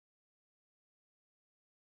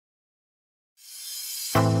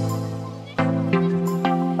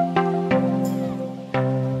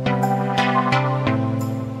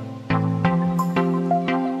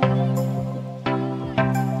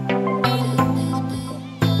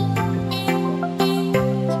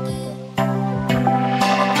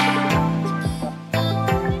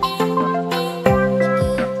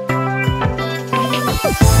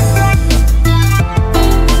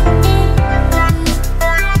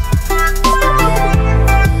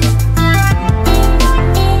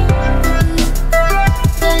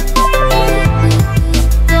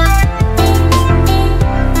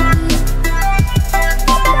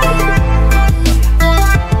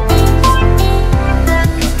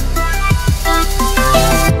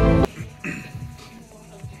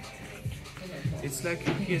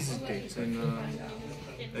hesitate, and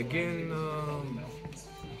again,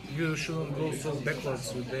 you shouldn't go so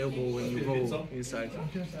backwards with the elbow when you go inside.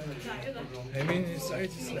 I mean, inside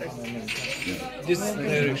is like this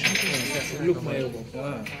direction. Look my elbow,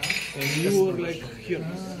 and you are like here.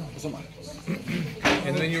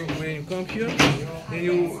 And when you come here, then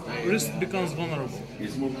your wrist becomes vulnerable.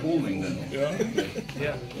 It's more pulling then.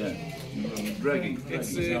 Yeah. Dragging.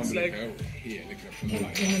 It's like.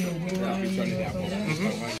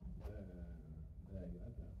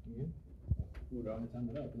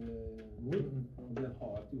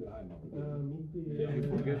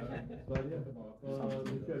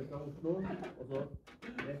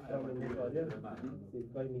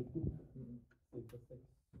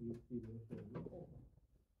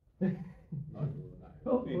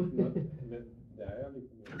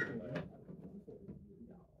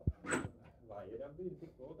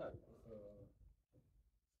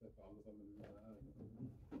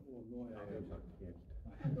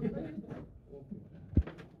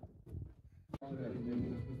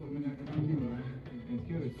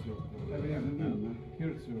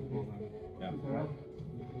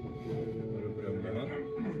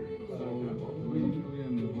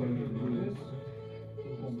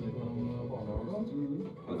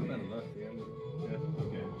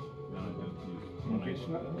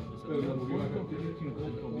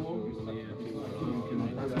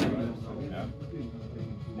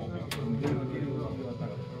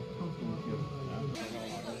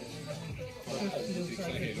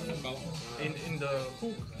 In the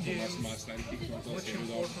hook game, much important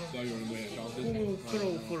who will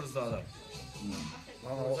throw first the other.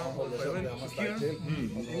 For example, if I went here,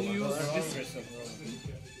 and you use this.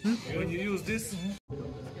 When you use this,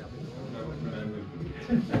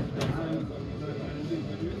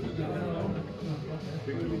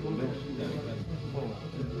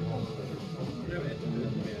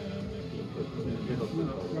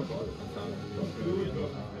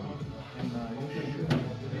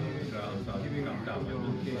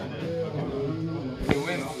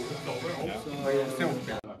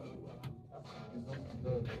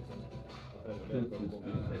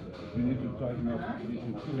 You need to tighten up.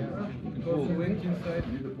 because you went inside,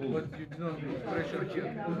 but you did not pressure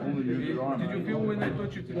here. Only use your arm. Did you feel when I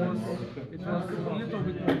touched it? It was a little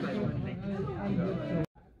bit more tight.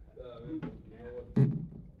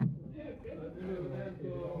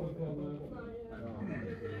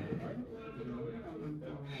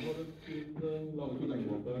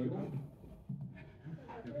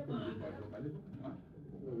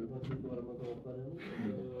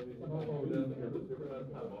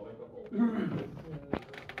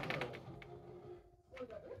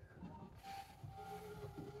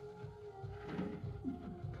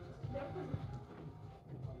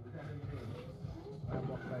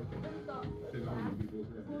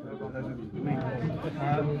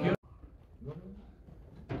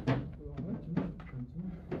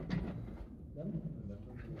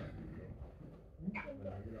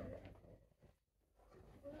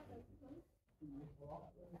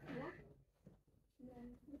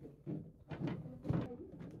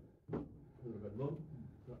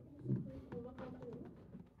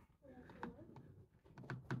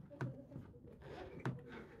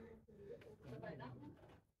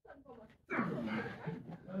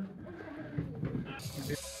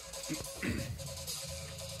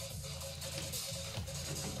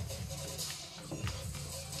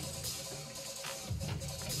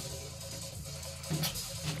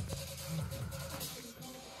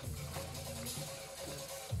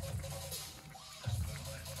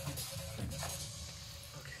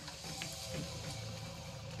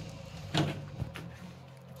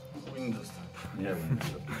 Yeah.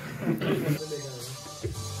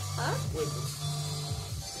 Huh?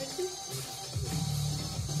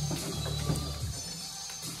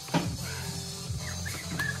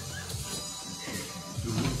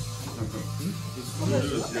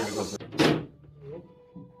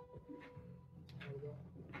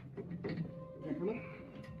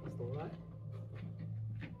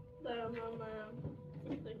 Där har man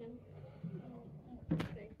stycken.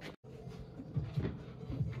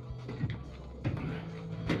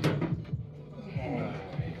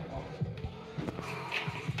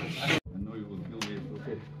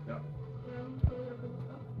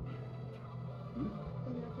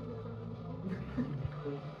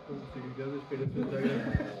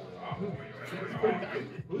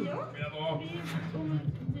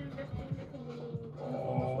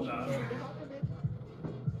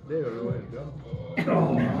 Det gjør det jo helt bra.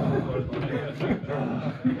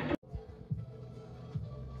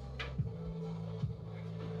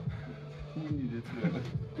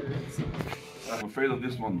 I'm afraid of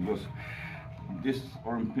this one because this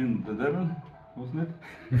arm pinned the devil, wasn't it?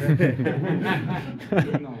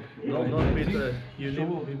 No, not with the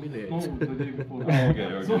humiliate. No, the day before.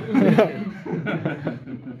 Okay.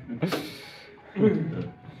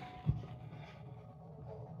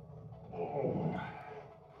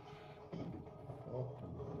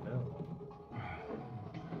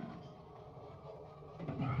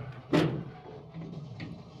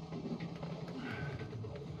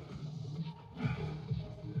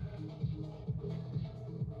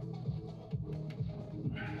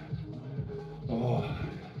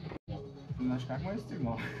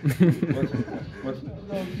 What?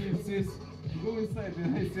 No, he says, go inside,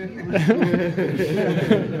 and I said, how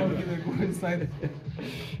can I go inside?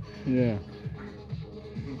 Yeah.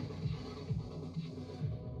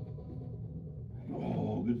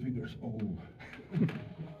 Oh, good fingers. Oh.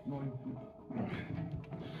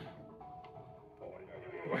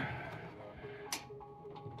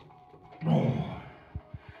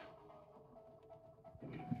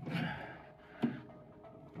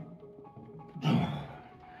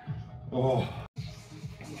 Oh.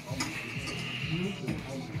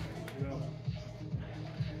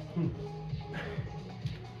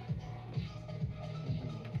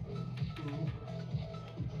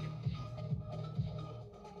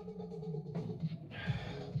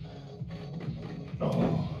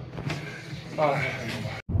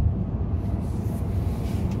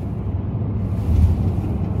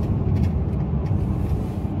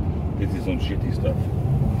 This is some shitty stuff.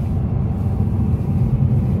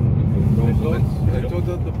 I thought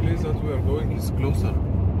that the place that we are going is closer.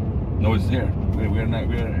 No, it's here. We're not.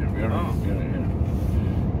 We're here.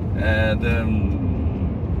 And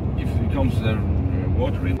if it comes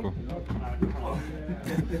water in.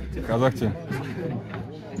 Kazakça.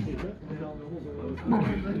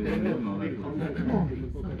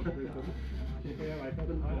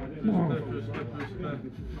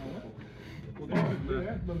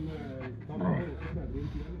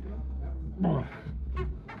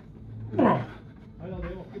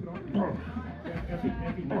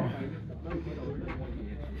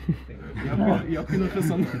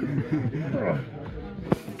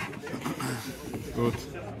 Gut.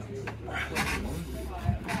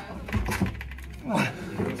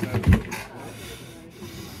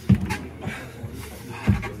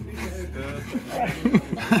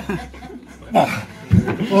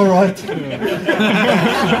 All right.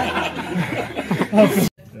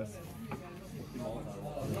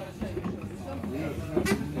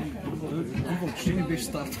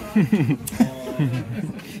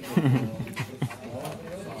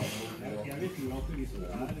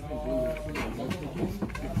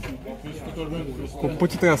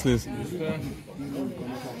 Пъти трябва да слезе.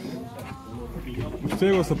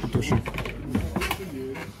 Ще го се потуши.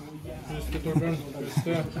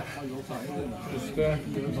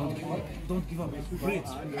 Don't give up.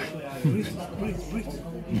 Breathe. Breathe.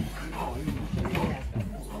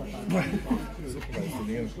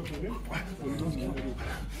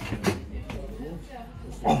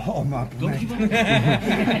 Oh, man. Don't give up.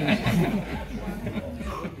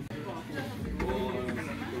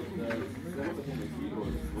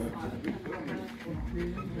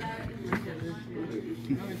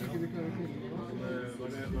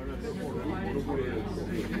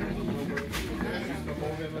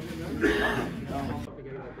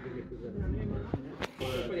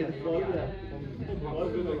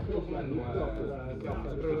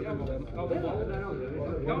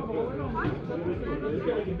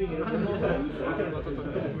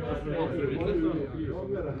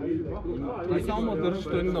 Ти само държиш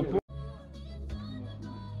той на пол.